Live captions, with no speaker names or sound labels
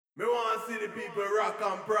Me want to see the people rock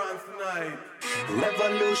and prance tonight.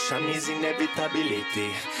 Revolution is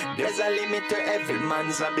inevitability. There's a limit to every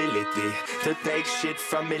man's ability to take shit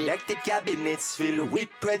from elected cabinets filled with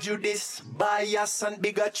prejudice, bias and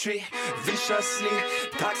bigotry. Viciously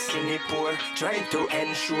taxing the poor, trying to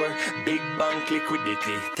ensure big bank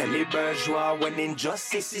liquidity. Tell the bourgeois when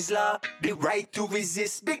injustice is law, the right to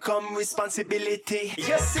resist become responsibility.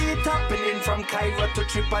 You see it happening from Cairo to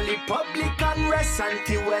Tripoli, public unrest,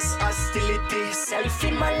 anti-West hostility,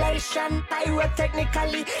 self-immolation,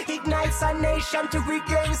 pyrotechnically ignites a nation to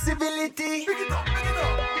regain civility. Pick it up.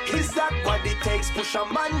 Is that what it takes? Push a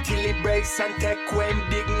man till he breaks and take away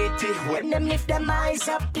dignity. When them lift them eyes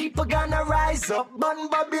up, people gonna rise up. Burn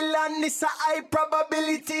Babylon, it's a high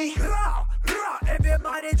probability. Rah, rah,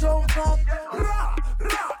 everybody jump up. Rah,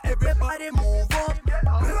 rah, everybody move up.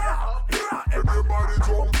 Rah, rah, everybody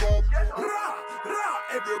jump up. Rah, rah,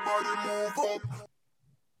 everybody move up.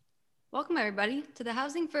 Welcome, everybody, to the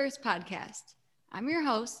Housing First podcast. I'm your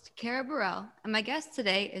host, Kara Burrell, and my guest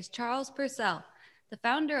today is Charles Purcell, the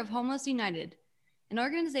founder of Homeless United, an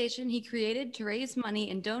organization he created to raise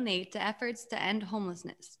money and donate to efforts to end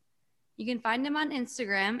homelessness. You can find him on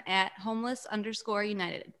Instagram at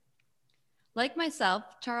homeless_united. Like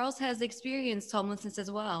myself, Charles has experienced homelessness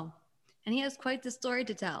as well, and he has quite the story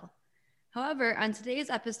to tell. However, on today's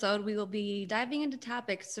episode, we will be diving into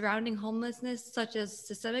topics surrounding homelessness, such as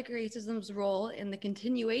systemic racism's role in the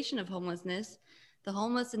continuation of homelessness, the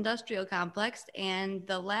homeless industrial complex, and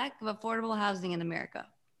the lack of affordable housing in America.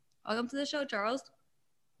 Welcome to the show, Charles.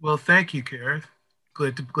 Well, thank you, Kara.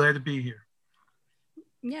 Glad to be here.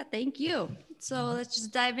 Yeah, thank you. So let's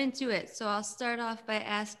just dive into it. So I'll start off by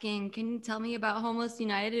asking, can you tell me about Homeless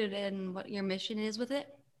United and what your mission is with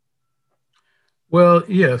it? Well,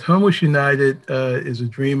 yes, Homeless United is a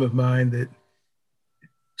dream of mine that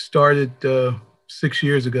started 6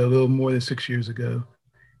 years ago, a little more than 6 years ago.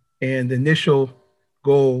 And the initial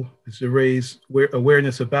goal is to raise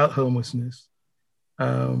awareness about homelessness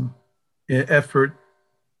in an effort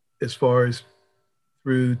as far as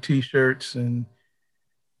through T-shirts and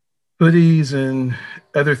hoodies and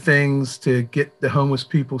other things to get the homeless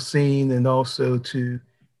people seen, and also to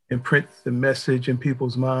imprint the message in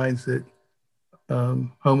people's minds that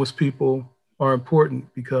homeless people are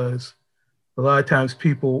important, because a lot of times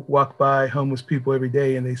people walk by homeless people every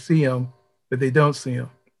day and they see them, but they don't see them.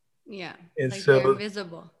 Yeah, and like so they're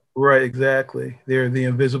invisible. Right, exactly. They're the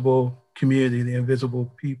invisible community, the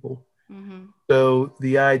invisible people. Mm-hmm. So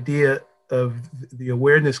the idea of the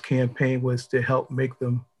awareness campaign was to help make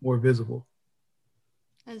them more visible.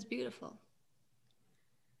 That's beautiful.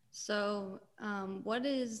 So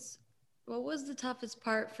what was the toughest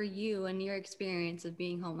part for you in your experience of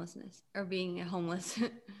being homeless?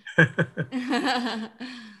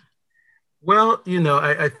 Well,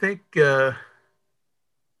 I think the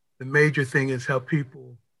major thing is how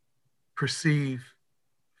people perceive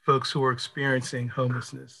folks who are experiencing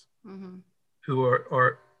homelessness, mm-hmm. who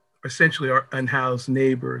are essentially our unhoused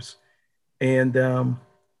neighbors. And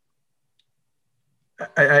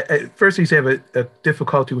I first used to have a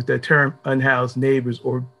difficulty with that term, unhoused neighbors,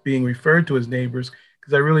 or being referred to as neighbors,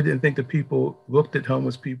 because I really didn't think that people looked at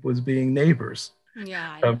homeless people as being neighbors.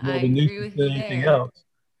 Yeah, I agree with you there. Else.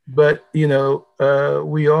 But,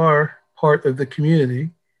 we are part of the community,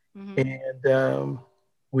 mm-hmm. and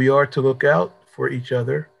we are to look out for each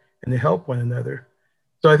other and to help one another.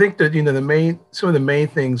 So I think that, some of the main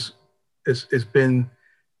things has been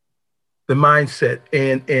the mindset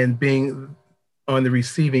and being on the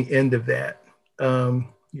receiving end of that.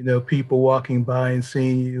 People walking by and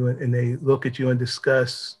seeing you, and they look at you and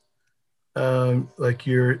discuss like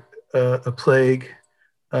you're a plague,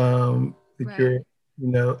 that right.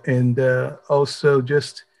 You're, and also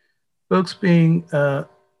just folks being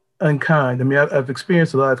unkind. I mean, I've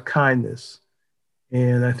experienced a lot of kindness,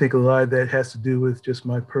 and I think a lot of that has to do with just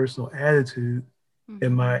my personal attitude, mm-hmm.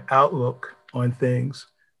 and my outlook on things.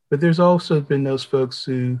 But there's also been those folks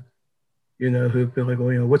who've been like,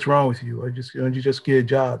 well, what's wrong with you? Or just, don't you just get a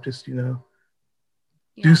job? Just, yeah.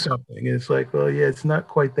 do something. And it's like, well, yeah, it's not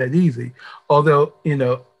quite that easy. Although,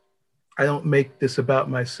 I don't make this about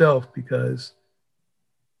myself, because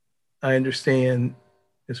I understand,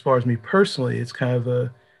 as far as me personally, it's kind of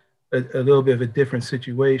a little bit of a different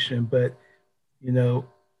situation. But,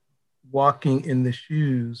 walking in the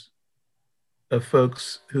shoes of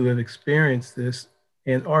folks who have experienced this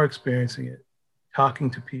and are experiencing it, talking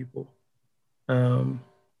to people, and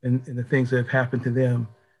the things that have happened to them,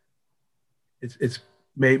 it's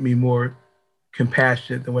made me more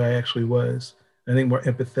compassionate than what I actually was. I think more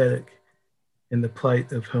empathetic in the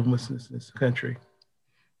plight of homelessness in this country.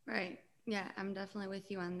 Right. Yeah, I'm definitely with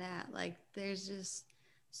you on that. Like, there's just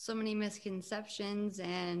so many misconceptions,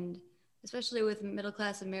 and especially with middle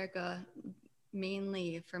class America,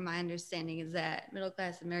 mainly from my understanding, is that middle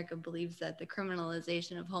class America believes that the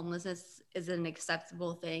criminalization of homelessness is an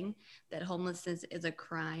acceptable thing, that homelessness is a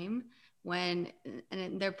crime, when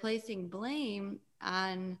and they're placing blame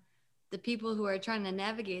on the people who are trying to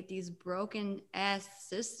navigate these broken ass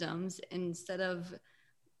systems instead of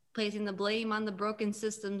placing the blame on the broken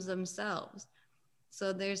systems themselves.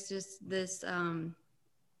 So there's this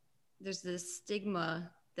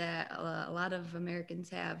stigma that a lot of Americans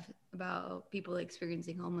have about people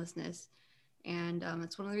experiencing homelessness, and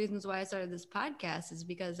it's one of the reasons why I started this podcast, is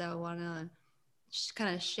because I want to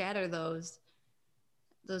kind of shatter those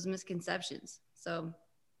misconceptions. So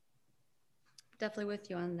definitely with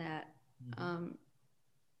you on that.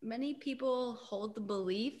 Many people hold the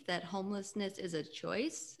belief that homelessness is a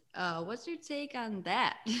choice. What's your take on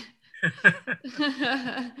that?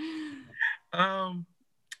 I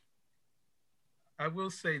will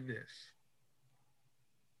say this.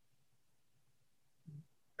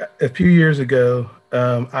 A few years ago,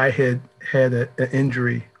 I had an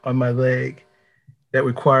injury on my leg that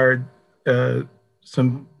required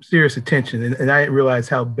some serious attention, and I didn't realize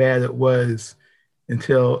how bad it was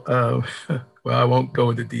until, well, I won't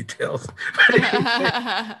go into details.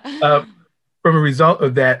 From a result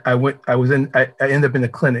of that, I ended up in a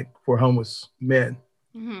clinic for homeless men.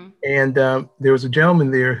 Mm-hmm. And there was a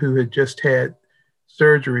gentleman there who had just had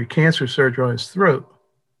cancer surgery on his throat.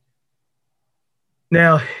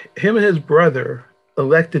 Now, him and his brother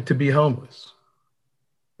elected to be homeless.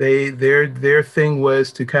 Their thing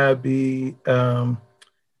was to kind of be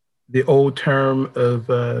the old term of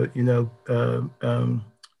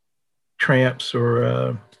tramps,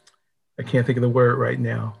 or I can't think of the word right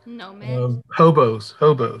now. Hobos.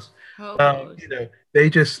 They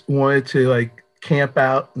just wanted to like camp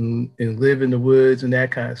out and live in the woods and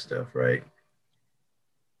that kind of stuff, right?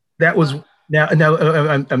 That was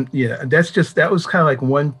that was kind of like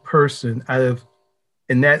one person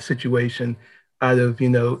in that situation out of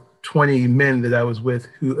 20 men that I was with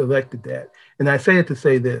who elected that. And I say it to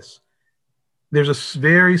say this: there's a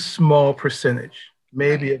very small percentage,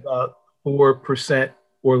 maybe about 4%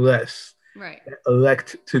 or less, that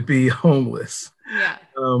elect to be homeless. Yeah.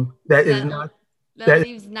 That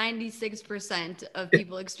leaves 96% of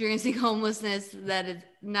people experiencing homelessness that is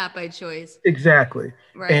not by choice. Exactly.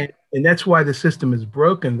 Right. And that's why the system is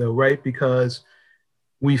broken, though, right? Because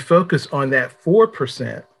we focus on that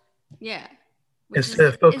 4%. Yeah. Instead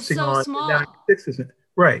of focusing on the 96%.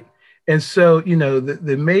 Right. And so,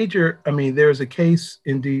 the major, there's a case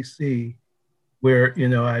in DC where,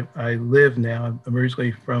 I live now. I'm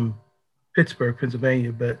originally from Pittsburgh,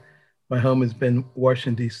 Pennsylvania, but my home has been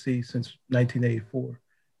Washington, D.C. since 1984.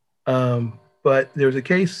 But there was a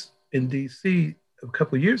case in D.C. a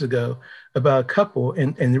couple of years ago about a couple,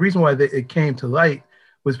 and the reason why it came to light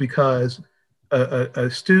was because a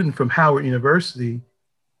student from Howard University,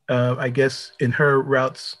 I guess in her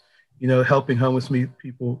routes, helping homeless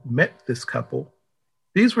people, met this couple.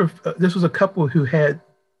 This was a couple who had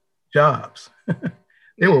jobs.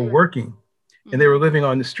 They were working, and they were living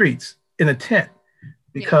on the streets in a tent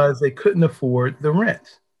because they couldn't afford the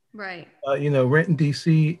rent. Right. Rent in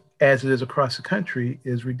DC, as it is across the country,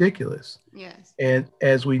 is ridiculous. Yes. And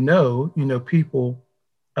as we know, people,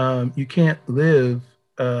 you can't live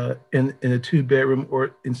in a 2-bedroom,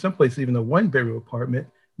 or in some places even a 1-bedroom apartment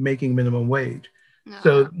making minimum wage. No.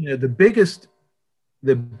 So the biggest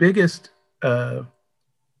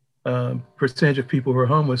percentage of people who are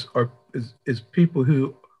homeless is people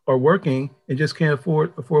who are working and just can't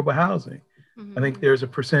afford affordable housing. Mm-hmm. I think there's a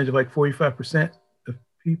percentage of like 45% of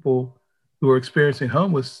people who are experiencing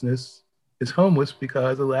homelessness is homeless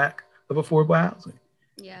because of lack of affordable housing.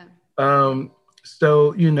 Yeah.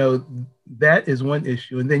 So, that is one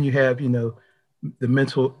issue. And then you have, the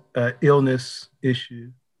mental illness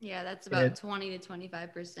issue. Yeah, that's about 20 to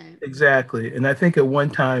 25%. Exactly. And I think at one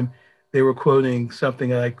time they were quoting something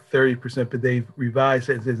like 30%, but they've revised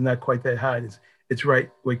it. It's not quite that high. It's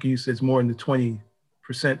right, like you said, it's more in the 20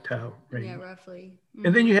 percentile range. Yeah, roughly. Mm-hmm.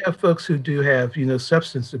 And then you have folks who do have,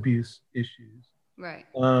 substance abuse issues. Right.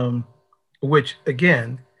 Which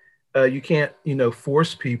again, you can't,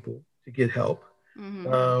 force people to get help.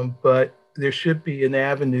 Mm-hmm. But there should be an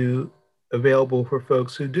avenue available for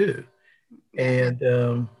folks who do. And,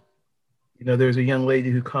 there's a young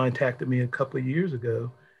lady who contacted me a couple of years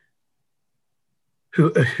ago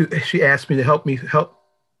who she asked me to help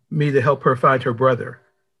her find her brother.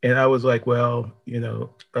 And I was like, well, do you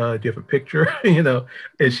have a picture? And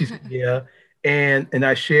she said, yeah. And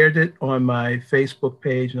I shared it on my Facebook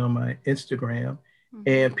page and on my Instagram. Mhm.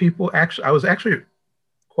 And people actually, I was actually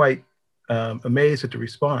quite amazed at the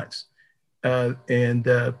response. And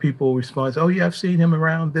people respond, "Oh yeah, I've seen him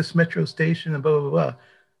around this metro station and blah blah blah."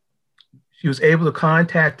 She was able to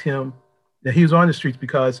contact him. Now, he was on the streets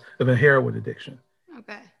because of a heroin addiction.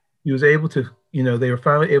 Okay. He was able to, they were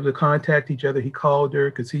finally able to contact each other. He called her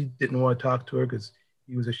because he didn't want to talk to her because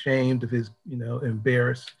he was ashamed of his,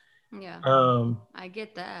 embarrassed. Yeah. I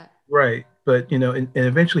get that. Right. But, and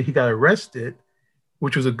eventually he got arrested,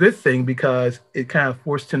 which was a good thing because it kind of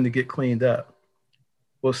forced him to get cleaned up.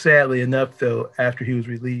 Well, sadly enough, though, after he was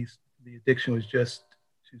released, the addiction was just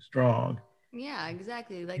too strong. Yeah,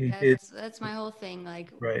 exactly. Like that's my whole thing.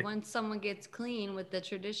 Like Right. once someone gets clean with the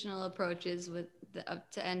traditional approaches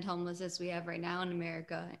to end homelessness we have right now in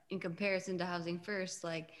America, in comparison to Housing First,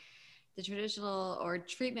 like the traditional or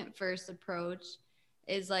treatment first approach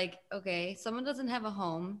is like, okay, someone doesn't have a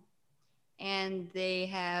home and they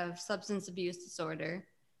have substance abuse disorder.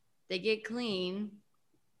 They get clean,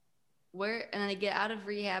 and they get out of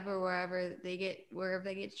rehab or wherever they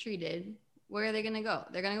get treated. Where are they going to go?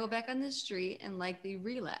 They're going to go back on the street and likely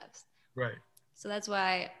relapse. Right. So that's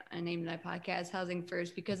why I named my podcast Housing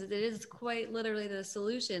First, because it is quite literally the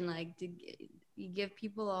solution. Like you give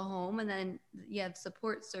people a home and then you have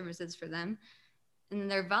support services for them. And then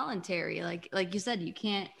they're voluntary. Like you said, you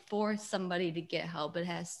can't force somebody to get help. It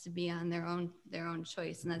has to be on their own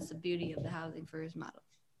choice. And that's the beauty of the Housing First model.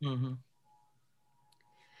 Mm-hmm.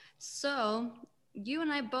 So you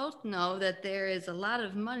and I both know that there is a lot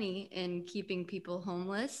of money in keeping people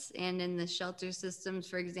homeless and in the shelter systems,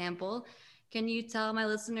 for example. Can you tell my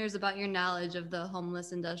listeners about your knowledge of the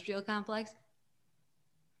homeless industrial complex?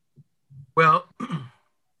 Well,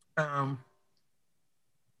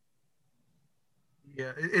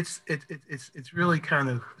 yeah, it's really kind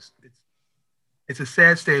of it's a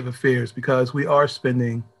sad state of affairs because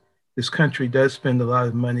this country does spend a lot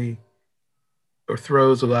of money, or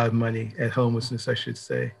throws a lot of money at homelessness, I should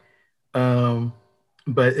say,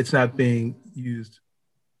 but it's not being used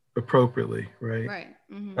appropriately, right? Right.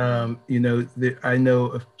 Mm-hmm. I know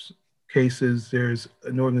of cases. There's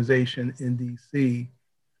an organization in DC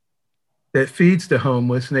that feeds the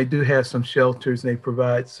homeless, and they do have some shelters, and they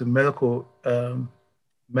provide some medical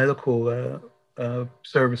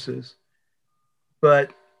services.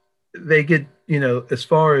 But they get, as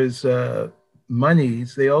far as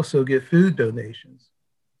monies, they also get food donations.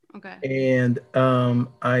 Okay. And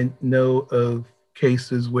I know of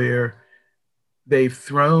cases where they've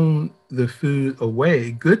thrown the food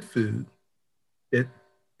away, good food that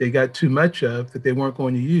they got too much of that they weren't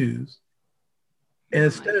going to use. And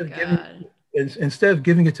instead of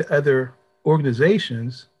giving it to other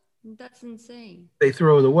organizations, that's insane. They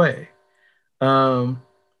throw it away.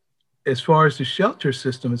 As far as the shelter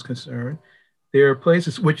system is concerned, there are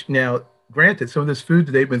places which now, granted, some of this food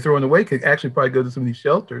that they've been throwing away could actually probably go to some of these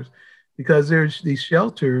shelters, because there's these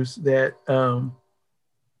shelters that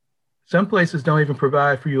some places don't even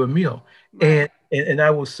provide for you a meal. Right. And I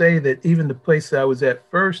will say that even the place that I was at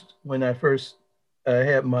first, when I first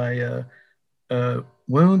had my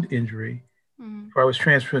wound injury, where I was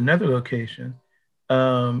transferred to another location,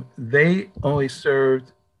 they only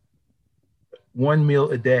served one meal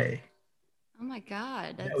a day. Oh my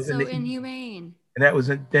God, that's so inhumane. And that was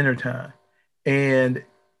at dinner time. And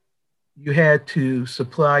you had to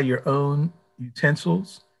supply your own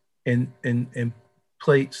utensils and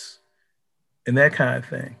plates and that kind of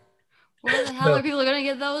thing. Where the hell are people going to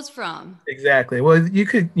get those from? Exactly. Well, you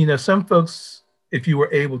could, some folks, if you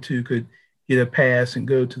were able to, could get a pass and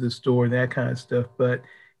go to the store and that kind of stuff. But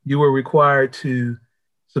you were required to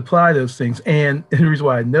supply those things. And the reason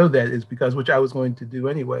why I know that is because, which I was going to do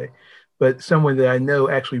anyway, but someone that I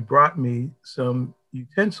know actually brought me some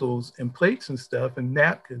utensils and plates and stuff and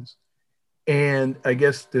napkins. And I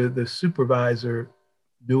guess the supervisor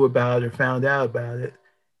knew about it or found out about it.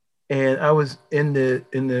 And I was in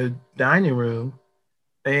the dining room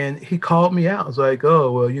and he called me out. I was like,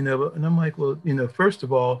 oh, well, and I'm like, well, first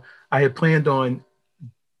of all, I had planned on,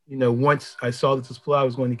 once I saw that the supply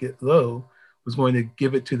was going to get low, was going to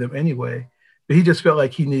give it to them anyway. But he just felt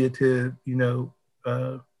like he needed to,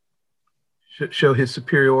 show his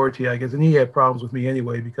superiority, I guess. And he had problems with me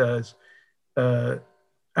anyway, because I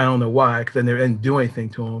don't know why, because I never didn't do anything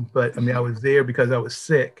to him. But I mean, I was there because I was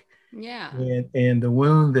sick. Yeah. And the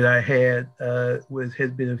wound that I had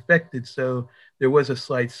had been infected. So there was a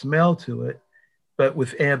slight smell to it. But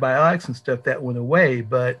with antibiotics and stuff, that went away.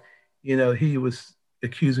 But, he was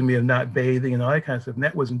accusing me of not bathing and all that kind of stuff. And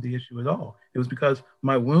that wasn't the issue at all. It was because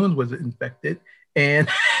my wound was infected. And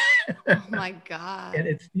Oh my God. And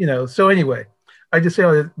it's, so anyway, I just say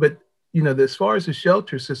all that, but, as far as the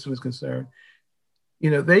shelter system is concerned,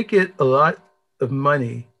 they get a lot of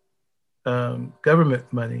money,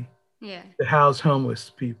 government money, Yeah. to house homeless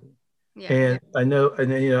people. Yeah. And I know,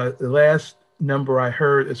 and then, the last number I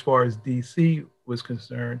heard as far as DC was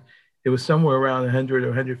concerned, it was somewhere around $100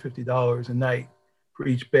 or $150 a night for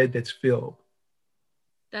each bed that's filled.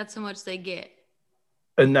 That's how much they get.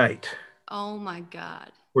 A night. Oh my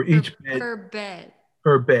God. For each bed. Per bed.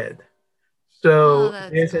 Per bed. So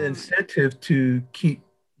there's an incentive to keep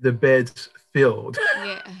the beds filled.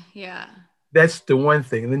 Yeah, yeah. That's the one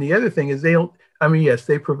thing. And then the other thing is yes,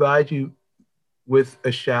 they provide you with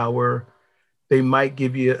a shower. They might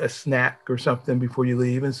give you a snack or something before you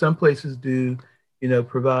leave. And some places do,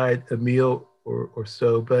 provide a meal or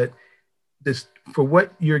so. But this, for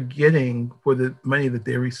what you're getting for the money that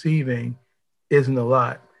they're receiving, isn't a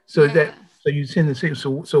lot. So you tend to say,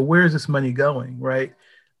 so where is this money going, right?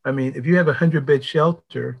 I mean, if you have a 100-bed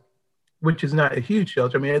shelter, which is not a huge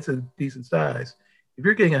shelter, I mean, it's a decent size. If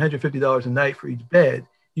you're getting $150 a night for each bed,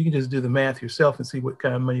 you can just do the math yourself and see what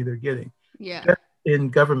kind of money they're getting. Yeah. That's in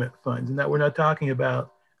government funds. And that we're not talking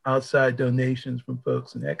about outside donations from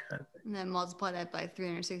folks and that kind of thing. And then multiply that by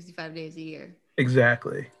 365 days a year.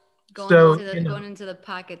 Exactly. Going into the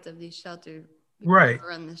pockets of these shelters. Right.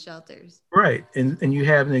 Run the shelters. Right. And you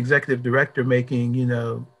have an executive director making,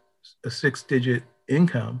 a 6-digit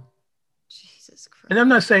income. Jesus Christ. And I'm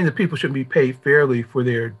not saying that people shouldn't be paid fairly for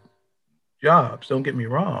their jobs. Don't get me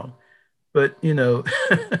wrong. But, but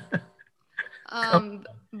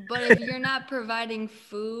if you're not providing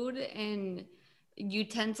food and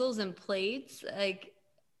utensils and plates, like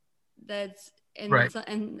that's right.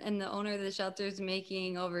 And the owner of the shelter is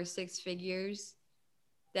making over 6 figures.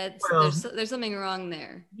 There's something wrong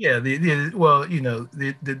there. Yeah, the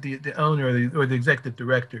owner or the executive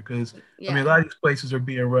director, because I mean a lot of these places are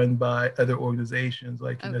being run by other organizations,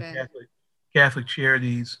 like Catholic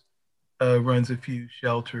Charities runs a few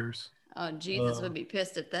shelters. Oh, Jesus would be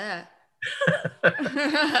pissed at that.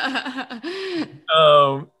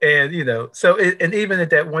 And so and even at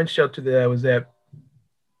that one shelter that I was at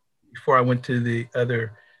before I went to the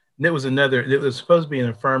other, and it was supposed to be an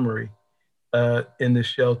infirmary in the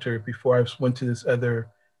shelter before I went to this other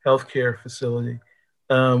healthcare facility.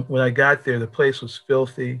 When I got there, the place was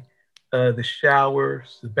filthy. The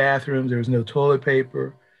showers, the bathrooms, there was no toilet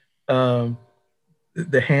paper. The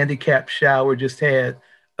handicap shower just had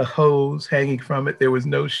a hose hanging from it. There was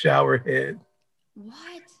no shower head.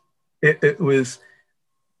 What? It was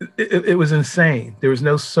insane. There was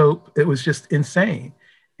no soap. It was just insane.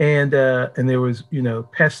 And there was,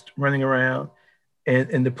 pests running around.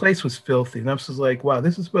 And the place was filthy. And I was just like, wow,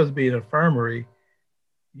 this is supposed to be an infirmary.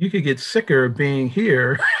 You could get sicker being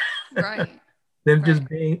here right. than just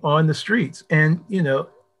being on the streets. And, and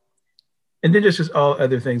then there's just all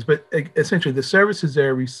other things. But essentially, the services that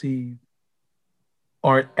are received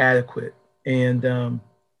aren't adequate. And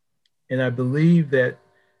I believe that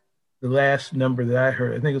the last number that I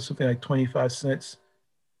heard, I think it was something like 25 cents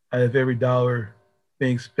out of every dollar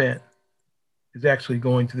being spent is actually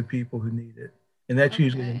going to the people who need it. And that's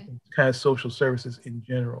usually kind of social services in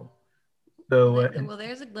general. So, well,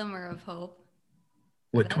 there's a glimmer of hope.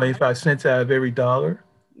 With 25 cents out of every dollar?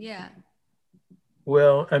 Yeah.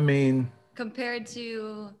 Well, I mean, compared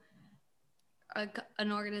to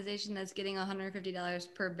an organization that's getting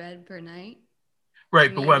 $150 per bed per night.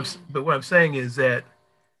 Right, but what I'm saying is that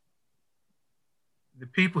the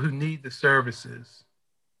people who need the services,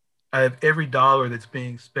 out of every dollar that's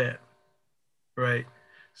being spent, right?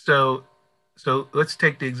 So let's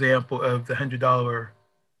take the example of the $100.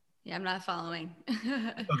 Yeah, I'm not following.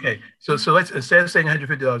 Okay, so let's, instead of saying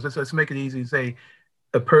 $150, let's make it easy and say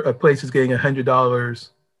a place is getting $100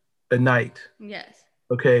 a night. Yes.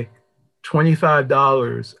 Okay,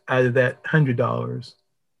 $25 out of that $100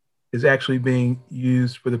 is actually being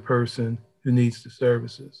used for the person who needs the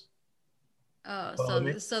services. Oh, so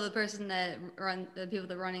the person that the people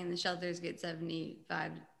that are running the shelters get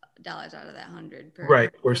 $75 out of that 100 per,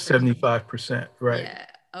 right, or per 75%, right? Yeah.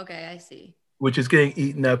 Okay, I see. Which is getting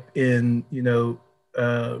eaten up in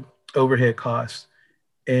overhead costs,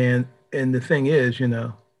 and the thing is,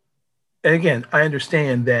 and again, I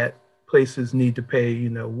understand that places need to pay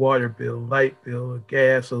water bill, light bill,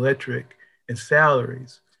 gas, electric, and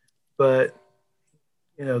salaries, but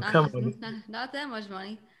come on, not that much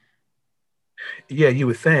money. Yeah, you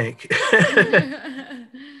would think.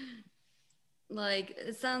 Like,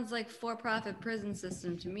 it sounds like for-profit prison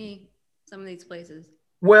system to me, some of these places.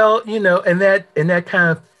 Well, and that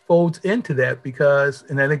kind of folds into that because,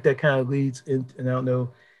 and I think that kind of leads in, and I don't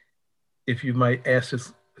know if you might ask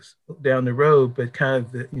this down the road, but kind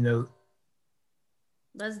of the,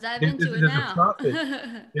 Let's dive into it there's a now. profit.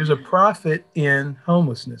 There's a profit in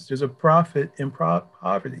homelessness. There's a profit in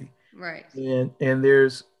poverty, Right. and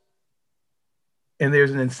there's an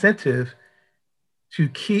incentive to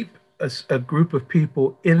keep a group of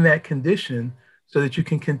people in that condition so that you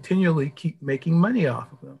can continually keep making money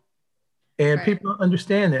off of them. And Right. people don't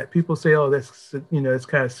understand that. People say, "Oh, that's it's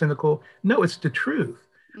kind of cynical." No, it's the truth.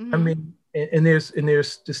 I mean, and there's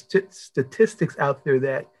statistics out there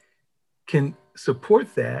that can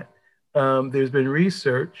support that. There's been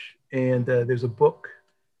research, and there's a book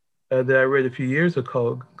that I read a few years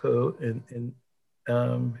ago, and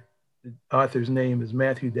the author's name is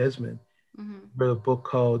Matthew Desmond. Wrote a book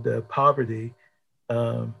called Poverty,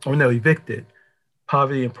 or no, Evicted: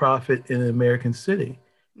 Poverty and Profit in an American City,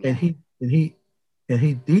 and he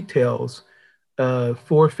details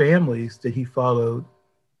 4 families that he followed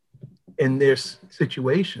in their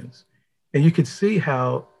situations, and you could see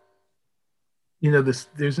how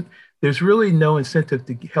there's really no incentive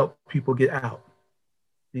to help people get out.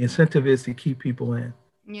 The incentive is to keep people in.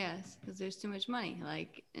 Yes, because there's too much money.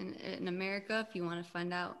 Like in America, if you want to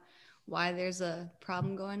find out why there's a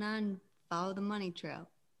problem going on, follow the money trail.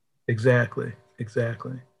 Exactly.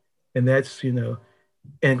 And that's,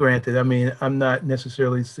 and granted, I mean, I'm not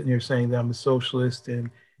necessarily sitting here saying that I'm a socialist and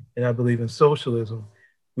I believe in socialism.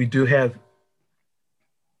 We do have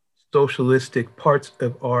socialistic parts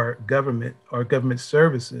of our government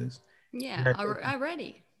services. Yeah,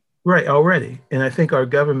 already. Right, already. And I think our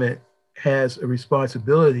government has a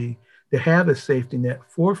responsibility to have a safety net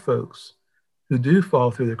for folks who do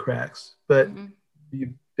fall through the cracks. But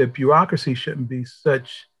the bureaucracy shouldn't be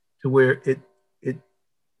such to where it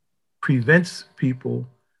prevents people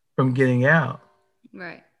from getting out.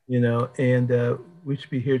 Right. And we should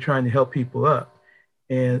be here trying to help people up.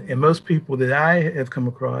 And most people that I have come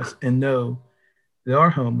across and know that are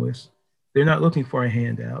homeless, they're not looking for a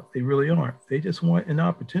handout. They really aren't. They just want an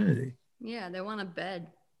opportunity. Yeah, they want a bed.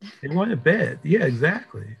 They want a bed. Yeah,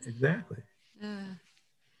 exactly.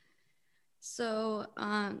 So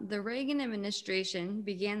the Reagan administration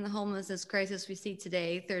began the homelessness crisis we see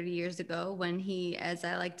today 30 years ago when he, as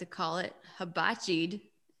I like to call it, hibachied.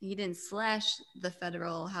 He didn't slash the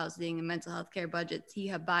federal housing and mental health care budgets. He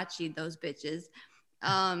hibachied those bitches.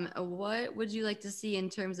 What would you like to see in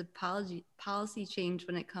terms of policy change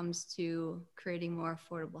when it comes to creating more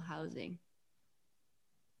affordable housing?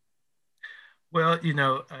 Well,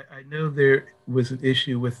 I know there was an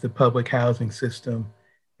issue with the public housing system,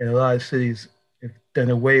 and a lot of cities have done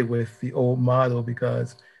away with the old model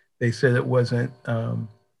because they said it wasn't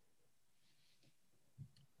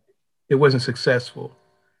successful.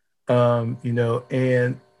 And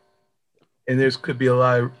there's could be a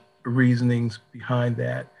lot of reasonings behind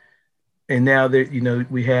that. And now that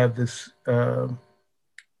we have this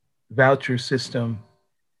voucher system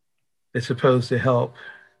that's supposed to help,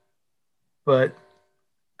 but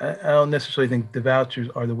I don't necessarily think the vouchers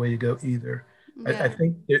are the way to go either. Yeah. I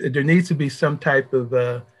think there needs to be some type of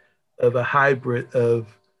a hybrid of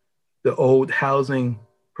the old housing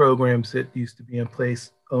programs that used to be in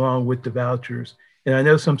place along with the vouchers. And I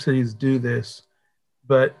know some cities do this,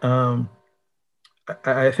 but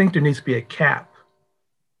I think there needs to be a cap.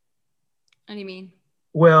 What do you mean?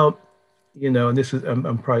 Well, and this is,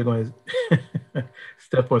 I'm probably going to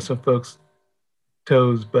step on some folks'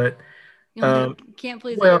 toes, but can't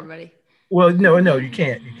please everybody. Well, no, you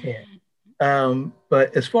can't.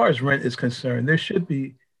 But as far as rent is concerned, there should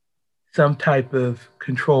be some type of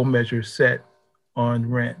control measure set on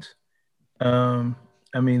rent. I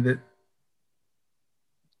mean, that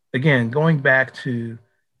again, going back to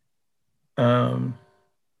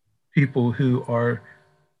people who are,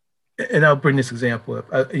 and I'll bring this example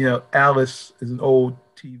up. Alice is an old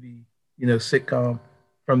TV, sitcom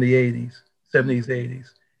from the 80s, 70s, 80s.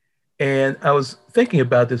 And I was thinking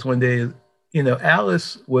about this one day.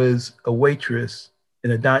 Alice was a waitress in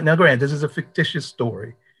a diner. Now, granted, this is a fictitious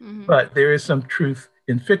story, but there is some truth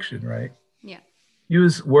in fiction, right? Yeah. She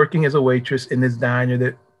was working as a waitress in this diner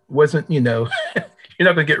that wasn't, you're not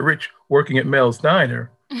going to get rich working at Mel's Diner.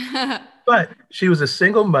 But she was a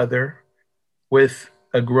single mother with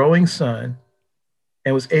a growing son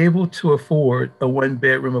and was able to afford a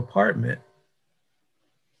 1-bedroom apartment.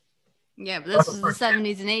 Yeah, but this was the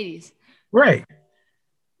 70s and 80s. Right.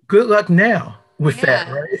 Good luck now with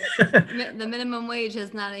that, right? The minimum wage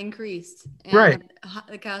has not increased. And right.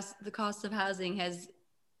 The cost of housing has,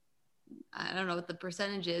 I don't know what the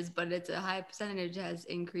percentage is, but it's a high percentage has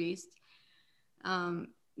increased.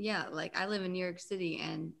 Like I live in New York City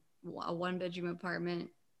and a 1-bedroom apartment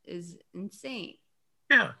is insane.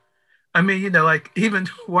 Yeah. I mean, like even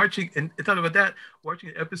watching and talking about that, watching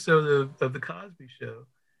an episode of the Cosby Show,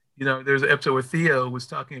 there's an episode where Theo was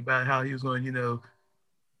talking about how he was going,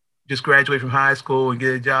 just graduate from high school and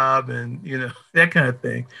get a job and that kind of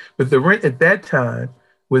thing. But the rent at that time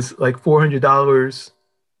was like $400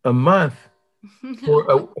 a month for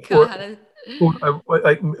Oh a, my God.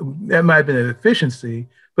 like that might have been an efficiency,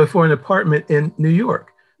 but for an apartment in New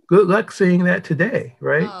York. Good luck seeing that today,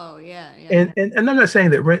 right? Oh yeah, yeah. And I'm not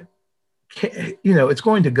saying that rent can't, it's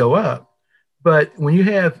going to go up, but when you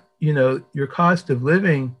have your cost of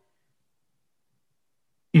living,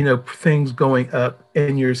 things going up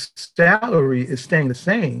and your salary is staying the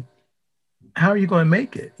same, how are you going to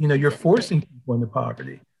make it? You're forcing people into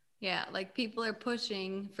poverty. Yeah, like people are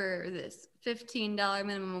pushing for this $15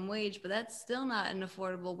 minimum wage, but that's still not an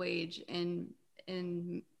affordable wage in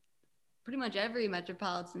pretty much every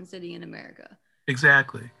metropolitan city in America.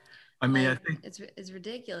 Exactly. I mean, Like, I think it's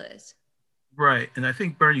ridiculous. right, and I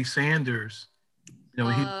think Bernie Sanders,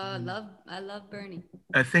 I love Bernie.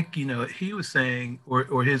 I think he was saying,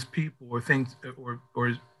 or his people, or things, or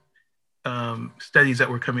studies that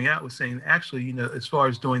were coming out was saying actually, as far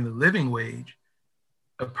as doing the living wage,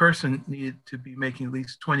 a person needed to be making at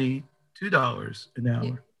least $22 an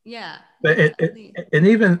hour. Yeah. But and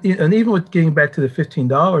even with getting back to the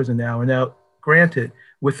 $15 an hour now, granted,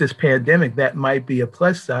 with this pandemic, that might be a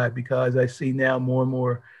plus side because I see now more and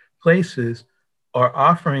more places are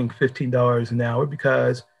offering $15 an hour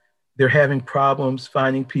because they're having problems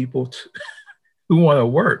finding people who want to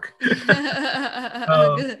work. Because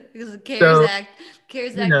the CARES Act,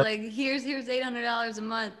 like here's $800 a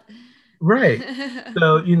month. Right.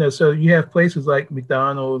 So so you have places like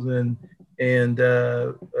McDonald's and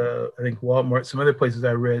I think Walmart, some other places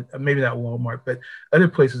I read, maybe not Walmart, but other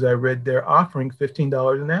places I read, they're offering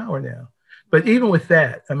 $15 an hour now. But even with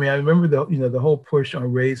that, I mean, I remember the whole push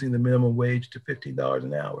on raising the minimum wage to $15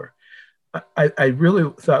 an hour. I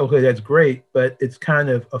really thought, okay, that's great, but it's kind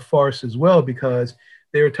of a farce as well because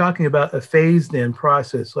they were talking about a phased in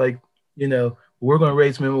process, like, we're going to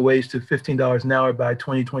raise minimum wage to $15 an hour by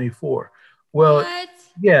 2024. Well, what?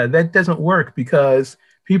 Yeah, that doesn't work because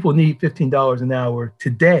people need $15 an hour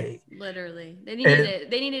today. Literally. They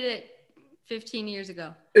needed it 15 years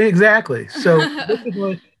ago. Exactly. So,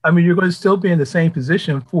 I mean, you're going to still be in the same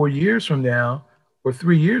position 4 years from now or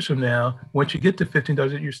 3 years from now. Once you get to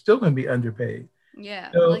 $15, you're still going to be underpaid. Yeah.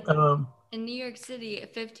 So, like in New York City,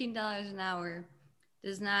 $15 an hour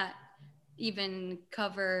does not even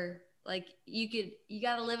cover, like you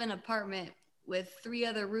got to live in an apartment with 3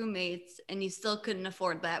 other roommates and you still couldn't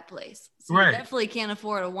afford that place. So right. You definitely can't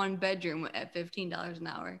afford a 1-bedroom at $15 an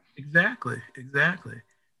hour. Exactly.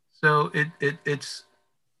 So it's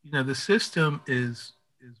the system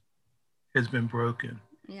has been broken.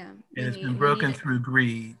 Yeah. And it's been broken through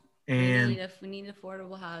greed. And we need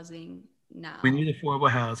affordable housing now. We need affordable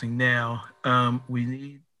housing now. We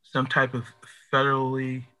need some type of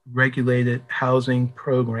federally regulated housing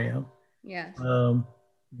program. Yes.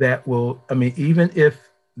 That will, I mean, even if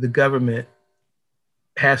the government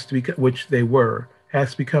has to be, which they were,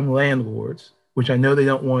 has to become landlords, which I know they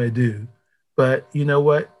don't want to do, but you know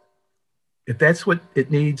what? If that's what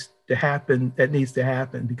it needs to happen, that needs to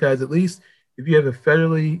happen, because at least if you have a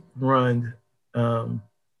federally run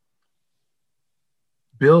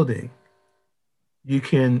building, you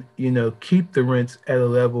can, keep the rents at a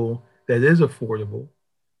level that is affordable.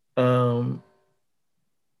 But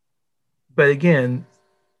again,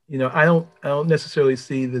 I don't necessarily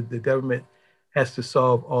see that the government has to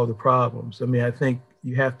solve all the problems. I mean, I think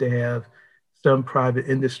you have to have some private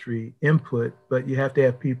industry input, but you have to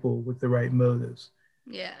have people with the right motives.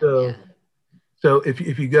 Yeah. So if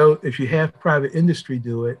you have private industry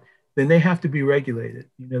do it, then they have to be regulated.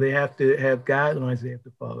 They have to have guidelines they have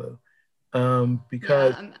to follow.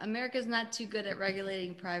 Because America's not too good at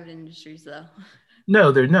regulating private industries, though.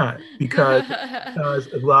 No, they're not, because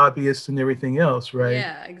of lobbyists and everything else, right?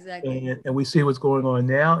 Yeah, exactly. And we see what's going on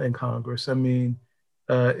now in Congress. I mean,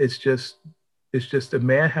 it's just a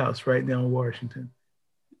madhouse right now in Washington.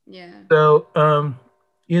 Yeah. So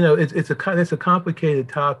it's a complicated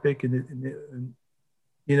topic, and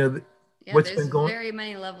what's been going. Very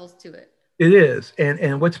many levels to it. It is,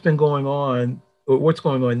 and what's been going on, or what's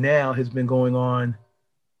going on now, has been going on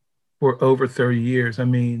for over 30 years. I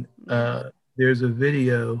mean. Yeah. There's a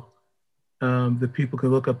video that people can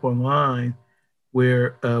look up online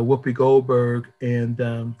where Whoopi Goldberg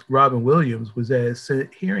and Robin Williams was at a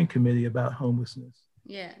Senate hearing committee about homelessness.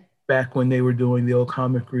 Yeah. Back when they were doing the old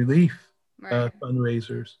comic relief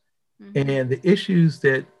fundraisers. Mm-hmm. And the issues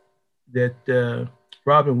that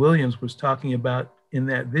Robin Williams was talking about in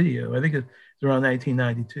that video, I think it's around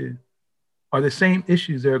 1992. are the same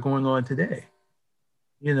issues that are going on today.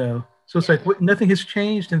 You know, so it's Yeah. like nothing has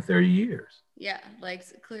changed in 30 years. Yeah, like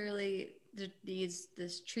clearly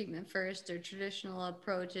this treatment first or traditional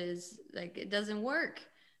approaches, like it doesn't work.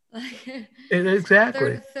 Like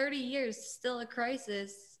Exactly. 30 years still a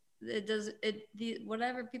crisis. It does it the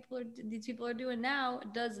whatever these people are doing now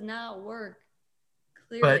does not work.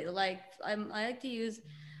 Clearly, But like I like to use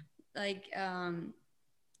like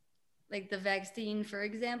like the vaccine for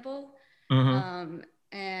example. mhm, Um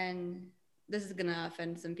and this is gonna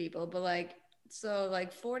offend some people, but like so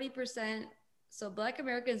like 40%, so Black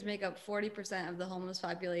Americans make up 40% of the homeless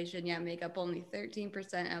population, yet make up only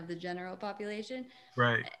 13% of the general population.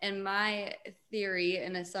 right. And my theory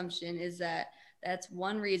and assumption is that that's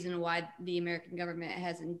one reason why the American government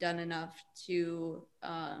hasn't done enough to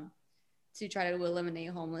try to eliminate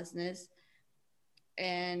homelessness.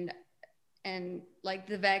 And like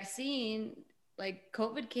the vaccine, like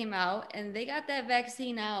COVID came out and they got that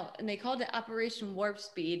vaccine out and they called it Operation Warp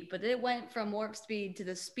Speed, but it went from warp speed to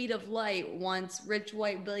the speed of light once rich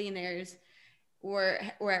white billionaires were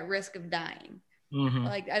at risk of dying. Hmm.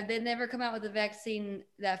 Like they never come out with a vaccine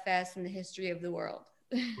that fast in the history of the world.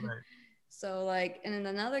 Right. So like, and then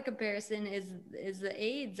another comparison is the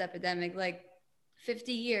AIDS epidemic. Like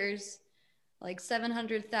 50 years, like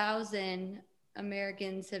 700,000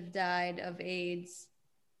 Americans have died of AIDS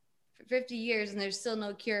for 50 years, and there's still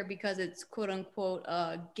no cure because it's quote unquote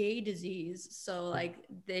a gay disease. So like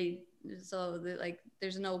like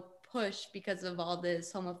there's no push because of all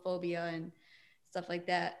this homophobia and stuff like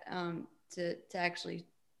that, to actually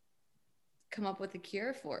come up with a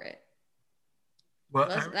cure for it. Well,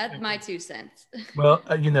 So I that's my remember. 2 cents. Well,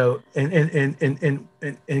 you know, and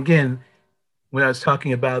again, when I was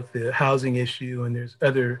talking about the housing issue, and there's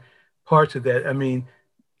other parts of that. I mean,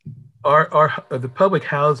 our the public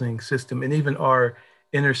housing system, and even our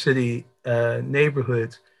inner city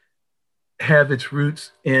neighborhoods, have its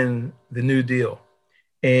roots in the New Deal.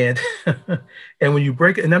 And and when you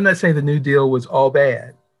break it, and I'm not saying the New Deal was all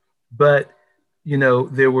bad, but you know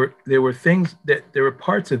there were things that there were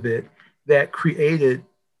parts of it that created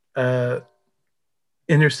uh,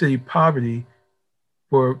 inner city poverty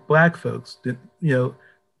for Black folks. That, you know,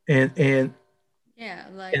 and Yeah,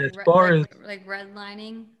 and as far as like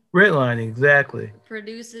redlining redlining, exactly,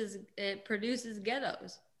 produces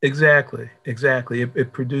ghettos. exactly,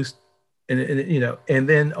 it produced, and you know, and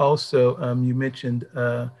then also you mentioned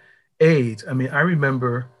AIDS. I mean, I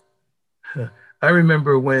remember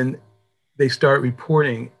when they start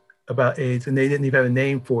reporting about AIDS, and they didn't even have a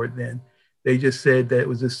name for it then. They just said that it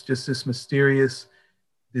was just this mysterious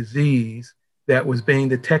disease that was being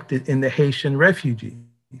detected in the Haitian refugees,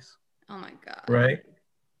 Oh my god. right?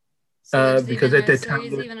 Because at that So time,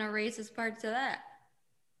 there's even a racist part to that.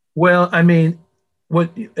 well, I mean,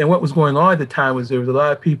 what was going on at the time was there was a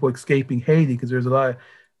lot of people escaping Haiti because there was a lot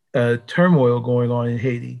of turmoil going on in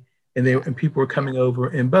Haiti, and Yeah. people were coming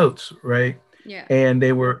over in boats, right? Yeah. And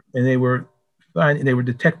they were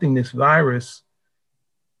detecting this virus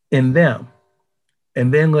in them.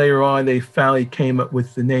 And then later on, they finally came up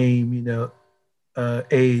with the name, you know,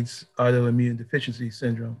 AIDS, autoimmune deficiency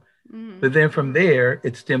syndrome. Mm-hmm. But then from there,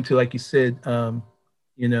 it stemmed to, like you said,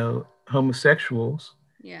 you know, homosexuals.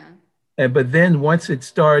 Yeah. And but then once it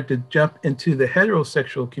started to jump into the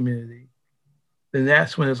heterosexual community, then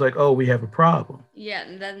that's when it's like, oh, we have a problem. Yeah,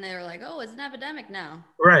 and then they were like, "Oh, it's an epidemic now."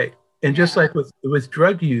 Right. And just Yeah. like with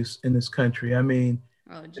drug use in this country, I mean,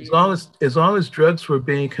 Oh, as geez. long as drugs were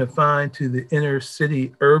being confined to the inner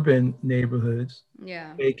city urban neighborhoods,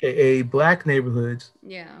 Yeah. aka Black neighborhoods,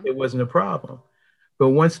 Yeah. it wasn't a problem. But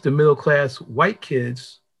once the middle class white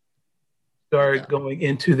kids started going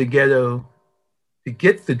into the ghetto to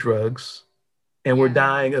get the drugs and were Yeah.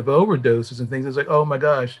 dying of overdoses and things, it's like, oh my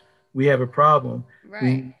gosh, we have a problem.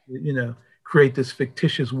 Right. We, you know, create this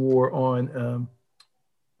fictitious war on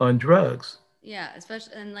drugs. Yeah,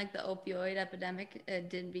 especially in like the opioid epidemic, it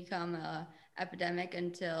didn't become a epidemic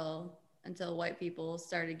until white people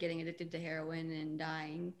started getting addicted to heroin and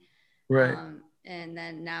dying. Right. And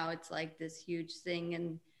then now it's like this huge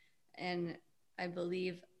thing, and I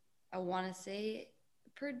believe I want to say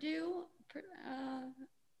Purdue,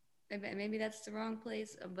 maybe that's the wrong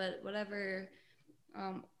place, but whatever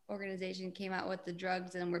organization came out with the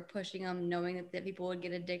drugs and were pushing them, knowing that people would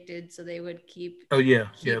get addicted, so they would keep Oh yeah.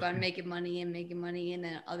 on making money and making money, and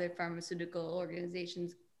then other pharmaceutical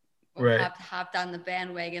organizations Right. hopped on the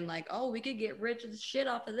bandwagon, like, oh, we could get rich as shit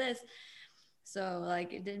off of this. So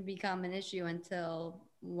like it didn't become an issue until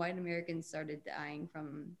white Americans started dying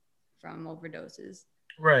from overdoses.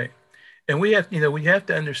 Right. And we have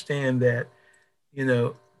to understand that, you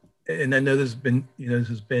know, and I know this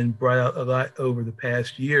has been brought out a lot over the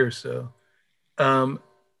past year or so.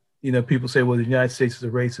 People say, well, the United States is a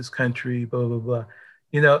racist country, blah, blah, blah.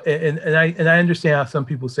 And I understand how some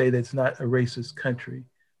people say that it's not a racist country,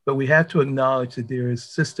 but we have to acknowledge that there is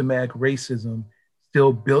systematic racism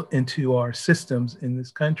still built into our systems in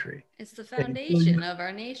this country. It's the foundation of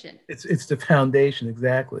our nation. It's the foundation,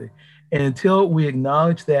 exactly. And until we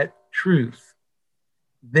acknowledge that truth,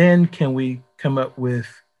 then can we come up with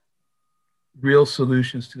real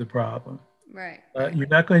solutions to the problem. Right. You're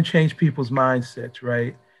not going to change people's mindsets,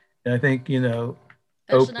 right? And I think,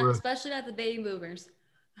 especially not the baby boomers.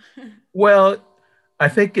 Well, I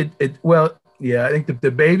think I think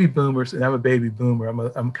the baby boomers, and I'm a baby boomer,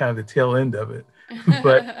 I'm kind of the tail end of it.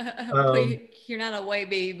 But you're not a white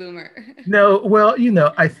baby boomer. No, well,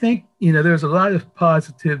 I think, there's a lot of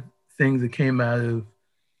positive things that came out of,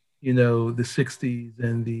 the 60s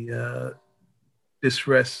and the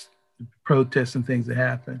distress protests and things that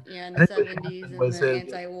happened. Yeah, in the 70s and the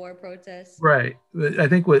anti-war protests. Right. But I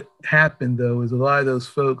think what happened, though, is a lot of those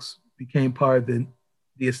folks became part of the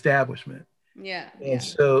establishment. Yeah. And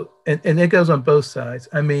so, and it goes on both sides.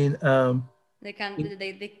 I mean, they kind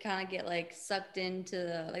of get like sucked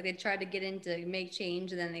into they tried to get into make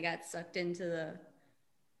change, and then they got sucked into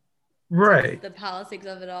the politics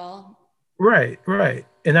of it all. Right.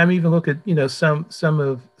 And I'm even looking at, some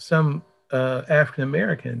African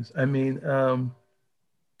Americans. I mean,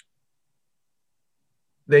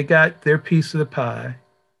 they got their piece of the pie,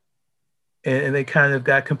 and they kind of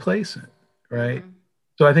got complacent, right? Mm-hmm.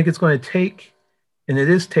 So I think it's going to take, and it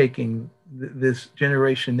is taking this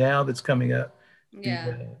generation now that's coming up.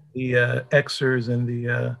 Yeah. The Xers and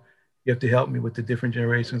the you have to help me with the different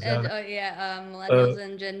generations. Millennials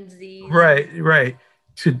and Gen Z. Right.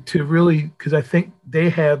 To really, because I think they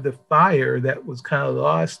have the fire that was kind of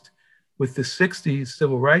lost with the 60s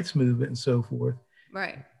civil rights movement and so forth.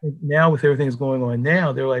 Right. Now with everything that's going on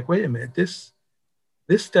now, they're like, wait a minute, this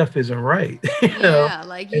stuff isn't right.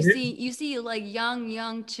 You see like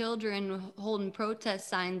young children holding protest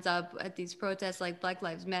signs up at these protests, like Black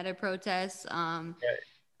Lives Matter protests,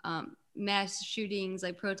 mass shootings,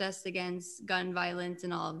 like protests against gun violence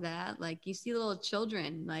and all of that. Like you see little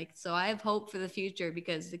children, so I have hope for the future,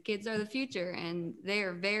 because the kids are the future, and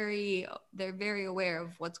they're very aware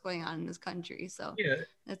of what's going on in this country. So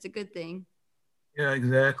that's a good thing. Yeah,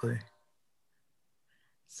 exactly.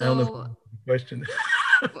 So, I don't know if the question.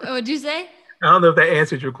 What'd you say? I don't know if that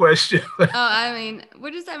answered your question. I mean,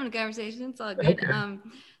 we're just having a conversation. It's all good. Okay.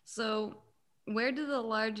 So where do the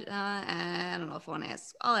large, I don't know if I want to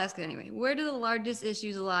ask, I'll ask it anyway. Where do the largest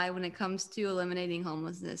issues lie when it comes to eliminating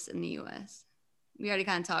homelessness in the U.S.? We already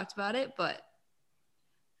kind of talked about it, but.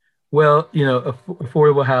 Well,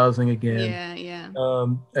 affordable housing again. Yeah.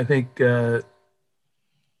 I think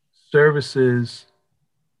services,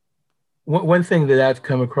 one thing that I've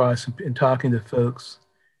come across in talking to folks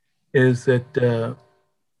is that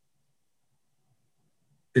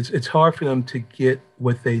it's hard for them to get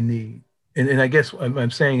what they need. And I guess what I'm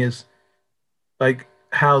saying is, like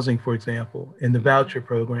housing, for example, in the voucher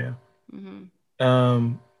program, mm-hmm.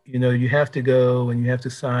 You have to go and you have to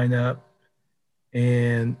sign up,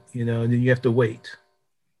 and then you have to wait.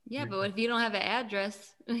 Yeah, but if you don't have an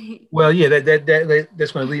address. Well, yeah,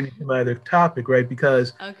 that's going to lead me to my other topic, right?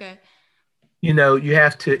 Because okay. You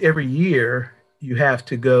have to, every year, you have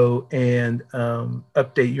to go and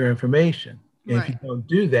update your information. And if you don't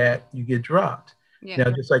do that, you get dropped. Yeah.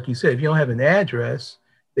 Now, just like you said, if you don't have an address,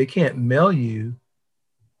 they can't mail you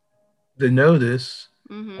the notice.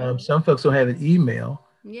 Mm-hmm. Some folks don't have an email.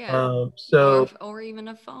 Yeah. Or even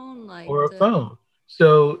a phone. Or a phone.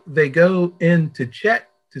 So they go in to check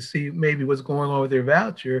to see maybe what's going on with their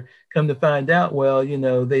voucher. Come to find out, well,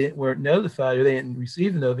 they weren't notified, or they didn't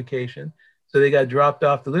receive the notification. So they got dropped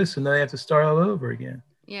off the list, and now they have to start all over again.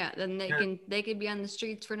 Yeah, then they could be on the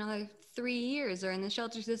streets for another 3 years, or in the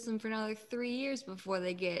shelter system for another 3 years before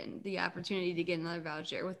they get the opportunity to get another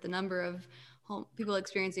voucher. With the number of people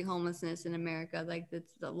experiencing homelessness in America,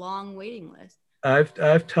 it's the long waiting list.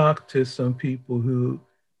 I've talked to some people who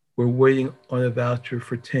were waiting on a voucher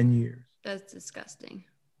for 10 years. That's disgusting.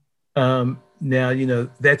 Now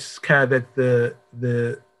that's kind of at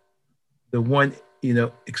the one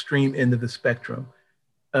extreme end of the spectrum.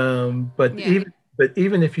 But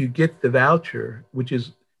even if you get the voucher, which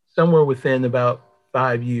is somewhere within about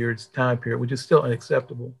 5 years time period, which is still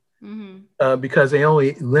unacceptable, mm-hmm. Because they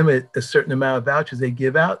only limit a certain amount of vouchers they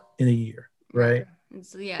give out in a year, right?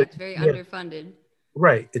 It's very underfunded.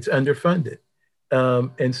 Right, it's underfunded.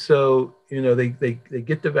 And so, they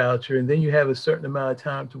get the voucher, and then you have a certain amount of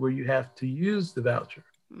time to where you have to use the voucher.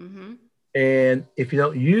 Mm-hmm. And if you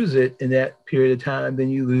don't use it in that period of time, then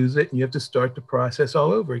you lose it and you have to start the process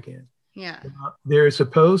all over again. Yeah. There is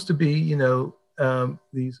supposed to be,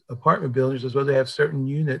 these apartment buildings are supposed to have certain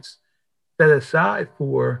units set aside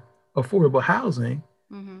for affordable housing.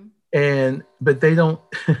 Mm-hmm. But they don't.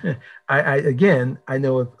 I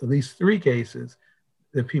know of at least 3 cases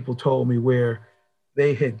that people told me where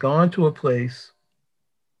they had gone to a place,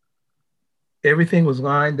 everything was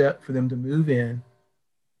lined up for them to move in,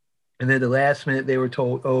 and then the last minute they were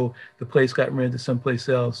told, "Oh, the place got rented to someplace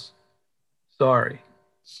else. Sorry."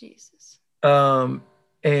 Jesus.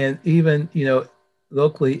 And even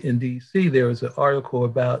locally in D.C., there was an article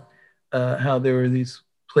about how there were these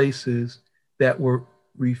places that were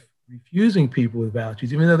refusing people with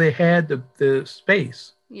vouchers, even though they had the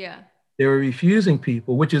space. Yeah. They were refusing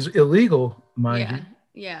people, which is illegal, mind Yeah. you.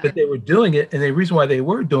 Yeah. But they were doing it, and the reason why they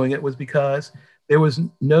were doing it was because there was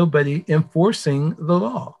nobody enforcing the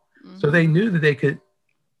law. Mm-hmm. So they knew that they could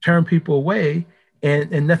turn people away,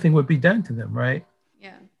 and nothing would be done to them, right?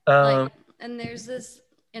 Yeah. And there's this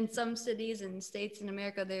in some cities and states in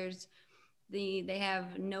America. They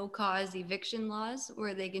have no cause eviction laws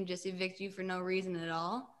where they can just evict you for no reason at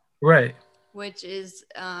all. Right. Which is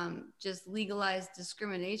just legalized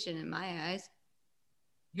discrimination in my eyes.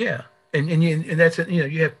 Yeah, and that's it.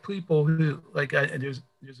 You have people who there's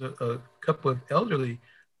a couple of elderly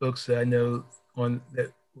folks that I know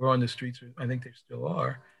that were on the streets. I think they still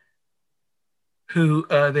are. Who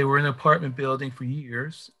they were in an apartment building for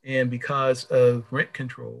years, and because of rent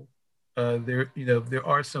control, there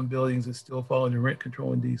are some buildings that still fall under rent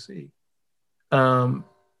control in D.C. And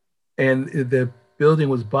the building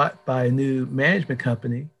was bought by a new management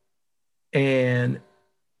company, and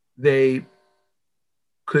they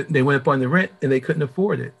went up on the rent and they couldn't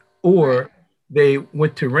afford it, or right. They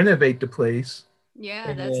went to renovate the place.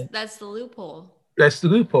 Yeah, that's the loophole. That's the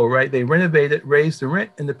loophole, right? They renovate it, raise the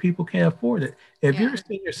rent, and the people can't afford it. If you're a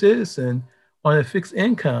senior citizen on a fixed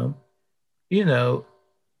income, you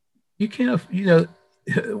can't, you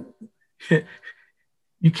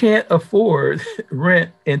can't afford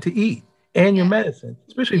rent and to eat and your medicine,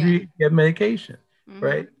 especially if you have medication,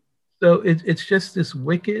 right? So it's just this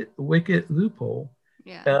wicked loophole.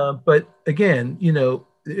 Yeah. But again,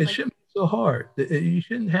 it shouldn't be so hard. You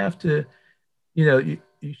shouldn't have to, you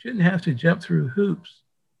shouldn't have to jump through hoops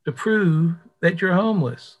to prove that you're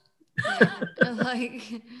homeless. I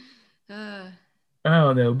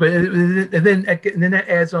don't know, but and then that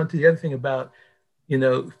adds on to the other thing about,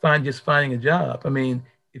 finding a job. I mean,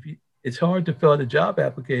 it's hard to fill out a job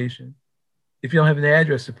application if you don't have an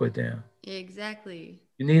address to put down. Exactly.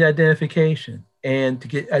 You need identification, and to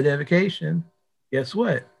get identification, guess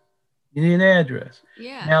what? You need an address.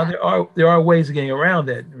 Yeah. Now there are ways of getting around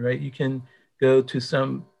that, right? You can go to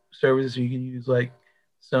some services. You can use like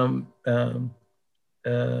some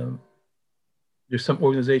there's some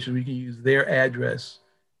organizations where you can use their address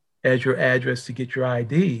as your address to get your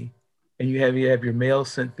ID, and you have your mail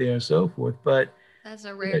sent there and so forth. But that's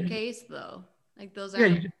a rare case, though. Like those are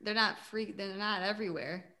they're not free. They're not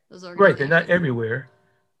everywhere. Those organizations. Right, they're not everywhere.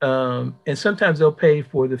 And sometimes they'll pay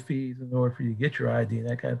for the fees in order for you to get your ID and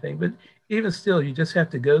that kind of thing. But even still, you just have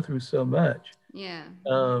to go through so much. Yeah.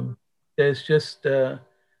 There's just so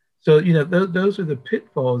those are the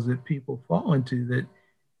pitfalls that people fall into. That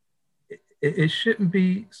it shouldn't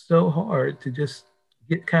be so hard to just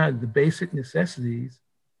get kind of the basic necessities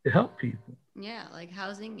to help people. Yeah, like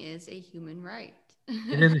housing is a human right.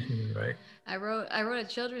 It is a human right. I wrote a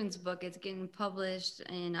children's book. It's getting published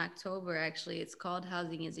in October, actually. It's called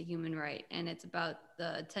Housing is a Human Right, and it's about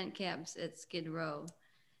the tent camps at Skid Row.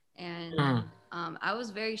 And I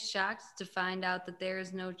was very shocked to find out that there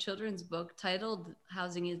is no children's book titled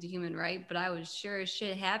Housing is a Human Right, but I was sure as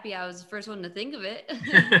shit happy I was the first one to think of it.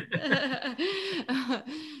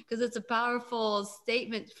 Because it's a powerful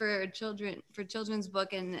statement for children's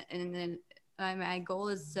book, and then my goal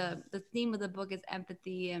is the theme of the book is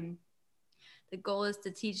empathy, and the goal is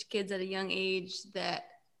to teach kids at a young age that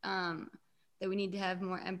that we need to have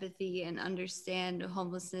more empathy and understand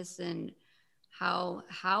homelessness and how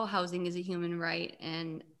housing is a human right,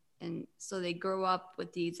 and so they grow up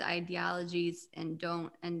with these ideologies and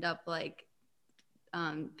don't end up like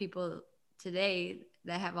people today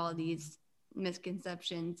that have all these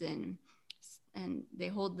misconceptions and they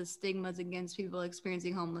hold the stigmas against people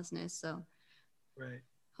experiencing homelessness. So right.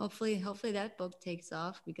 Hopefully that book takes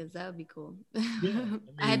off, because that would be cool. Yeah,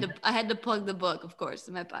 I had to plug the book, of course,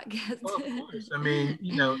 in my podcast. Well, of course. I mean,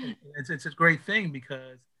 it's a great thing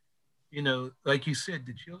because, like you said,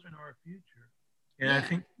 the children are our future, and I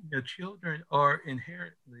think children are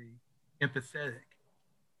inherently empathetic.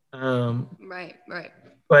 Right.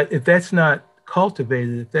 But if that's not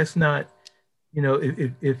cultivated, if that's not, you know,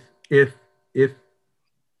 if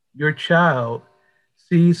your child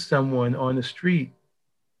sees someone on the street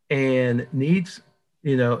and needs,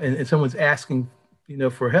 you know, and someone's asking, you know,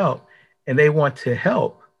 for help and they want to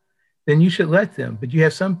help, then you should let them. But you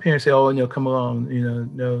have some parents say, oh, you know, come along, you know,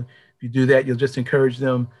 no, if you do that, you'll just encourage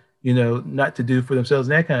them, you know, not to do for themselves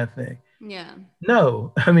and that kind of thing. Yeah.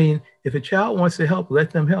 No, I mean, if a child wants to help,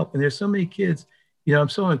 let them help. And there's so many kids, you know, I'm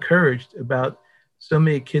so encouraged about so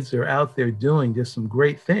many kids that are out there doing just some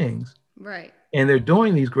great things. Right. And they're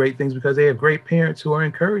doing these great things because they have great parents who are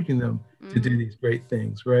encouraging them to do these great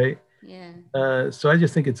things, right? Yeah. So I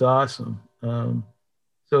just think it's awesome.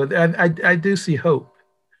 So I do see hope.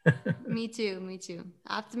 Me too.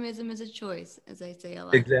 Optimism is a choice, as I say a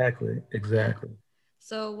lot. Exactly.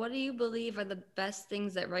 So what do you believe are the best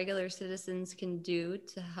things that regular citizens can do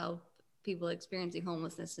to help people experiencing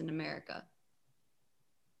homelessness in America?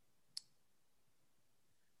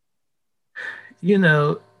 You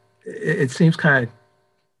know, it seems kind of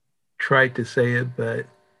trite to say it, but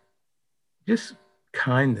just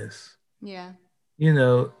kindness. Yeah. You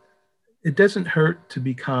know, it doesn't hurt to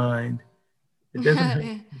be kind. It doesn't hurt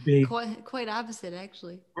to be quite opposite,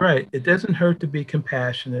 actually. Right. It doesn't hurt to be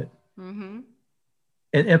compassionate Mm-hmm.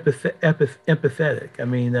 and empathetic. I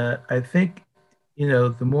mean, I think, you know,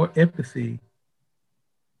 the more empathy,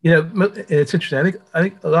 you know, it's interesting. I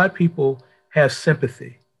think a lot of people have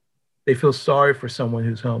sympathy. They feel sorry for someone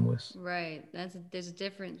who's homeless. Right. There's a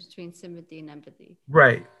difference between sympathy and empathy.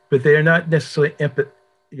 Right. But they're not necessarily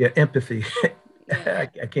empathy. Yeah.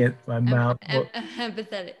 I can't, my mouth.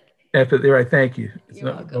 Empathetic. Empathy, right. Thank you.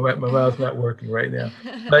 You're my welcome. mouth's not working right now.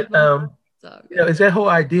 But, you know, it's that whole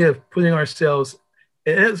idea of putting ourselves,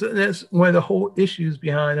 and that's one of the whole issues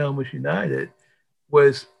behind Homeless United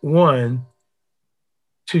was, one,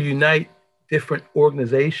 to unite different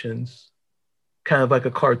organizations, kind of like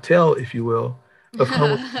a cartel, if you will, of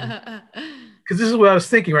homeless. Because this is what I was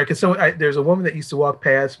thinking, right? Because there's a woman that used to walk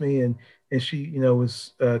past me, and she, you know,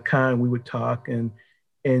 was kind. We would talk, and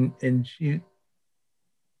she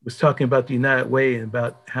was talking about the United Way and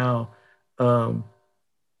about how, you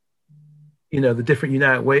know, the different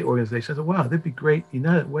United Way organizations. I said, wow, that'd be great,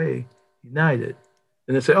 United Way, United.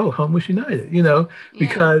 And they say, oh, Homeless United, you know,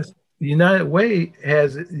 because the United Way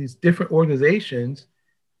has these different organizations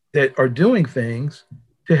that are doing things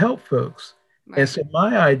to help folks. Right. And so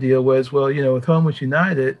my idea was, well, you know, with Homeless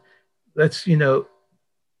United, let's, you know,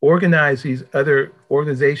 organize these other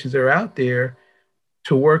organizations that are out there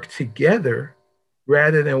to work together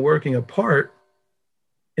rather than working apart,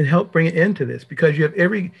 and help bring it into this, because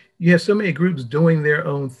you have so many groups doing their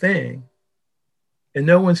own thing and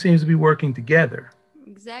no one seems to be working together.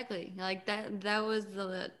 Exactly. Like that was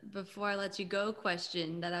the before I let you go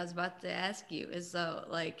question that I was about to ask you, is so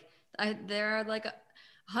like there are like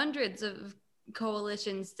hundreds of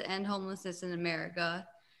coalitions to end homelessness in America,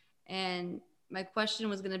 and my question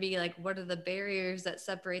was going to be like, what are the barriers that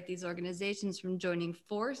separate these organizations from joining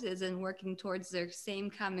forces and working towards their same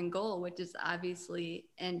common goal, which is obviously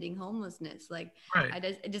ending homelessness? Like, right.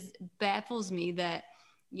 It just baffles me that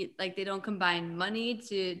they don't combine money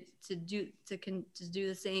to do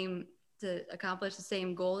the same, to accomplish the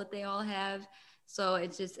same goal that they all have. So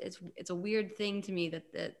it's a weird thing to me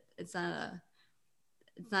that it's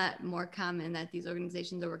not more common that these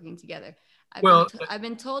organizations are working together. I've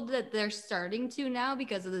been told that they're starting to now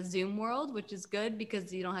because of the Zoom world, which is good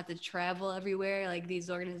because you don't have to travel everywhere. Like, these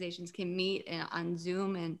organizations can meet on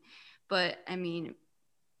Zoom, but I mean,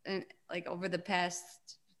 like over the past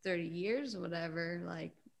 30 years or whatever,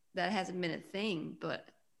 like that hasn't been a thing. But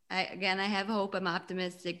I have hope. I'm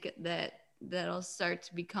optimistic that that'll start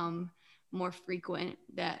to become more frequent,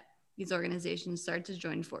 that these organizations start to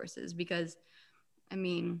join forces, because I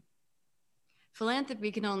mean,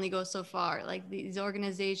 philanthropy can only go so far. Like, these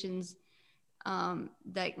organizations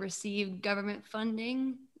that receive government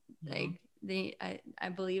funding, like I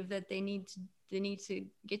believe that they need to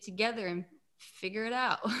get together and figure it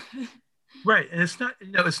out. Right. And it's not,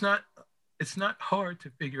 you know, it's not hard to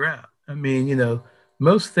figure out. I mean, you know,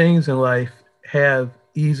 most things in life have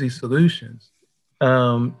easy solutions.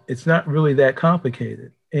 It's not really that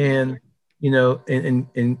complicated. And, you know,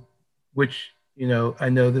 in which, you know, I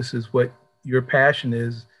know this is what your passion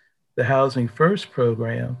is, the Housing First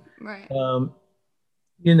program. Right.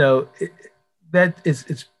 You know,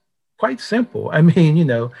 it's quite simple. I mean, you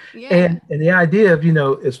know, and the idea of, you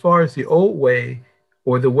know, as far as the old way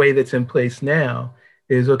or the way that's in place now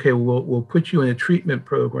is, okay, we'll put you in a treatment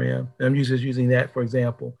program. And I'm just using that, for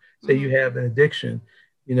example. Say you have an addiction,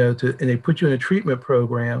 you know, and they put you in a treatment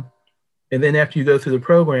program. And then after you go through the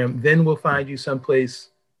program, then we'll find you someplace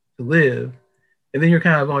to live, and then you're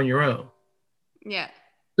kind of on your own. Yeah.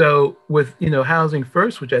 So with housing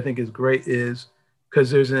first, which I think is great, is because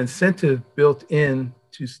there's an incentive built in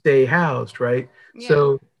to stay housed, right? Yeah.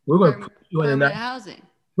 So we're going to put you in permanent housing.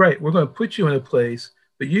 Right, we're going to put you in a place,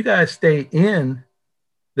 but you guys stay in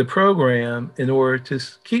the program in order to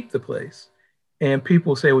keep the place. And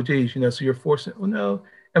people say, well, geez, so you're forcing. Well, no,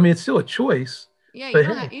 I mean it's still a choice. Yeah,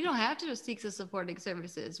 you don't have to seek the supporting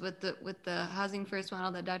services with the housing first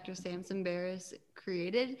model that Dr. Sampson Barris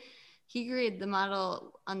created. He created the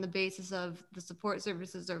model on the basis of the support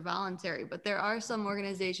services are voluntary, but there are some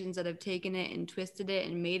organizations that have taken it and twisted it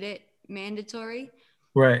and made it mandatory.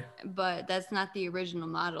 Right. But that's not the original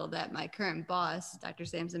model that my current boss, Dr.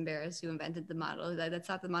 Sampson Barris, who invented the model, that's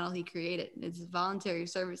not the model he created. It's voluntary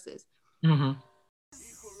services. Mm-hmm.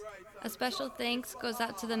 A special thanks goes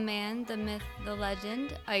out to the man, the myth, the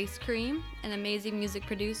legend, Ice Cream, an amazing music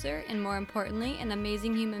producer, and more importantly, an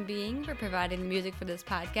amazing human being for providing the music for this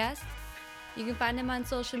podcast. You can find him on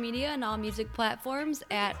social media and all music platforms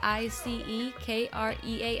at ICEKREAM.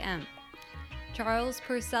 Charles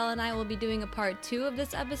Purcell and I will be doing a part 2 of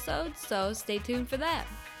this episode, so stay tuned for that.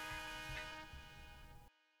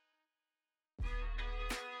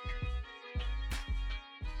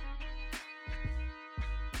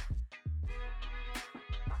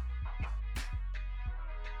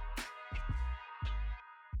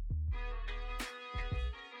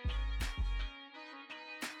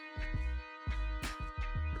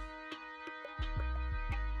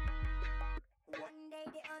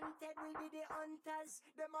 We be the hunters.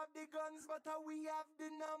 Them have the guns, but we have the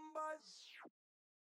numbers.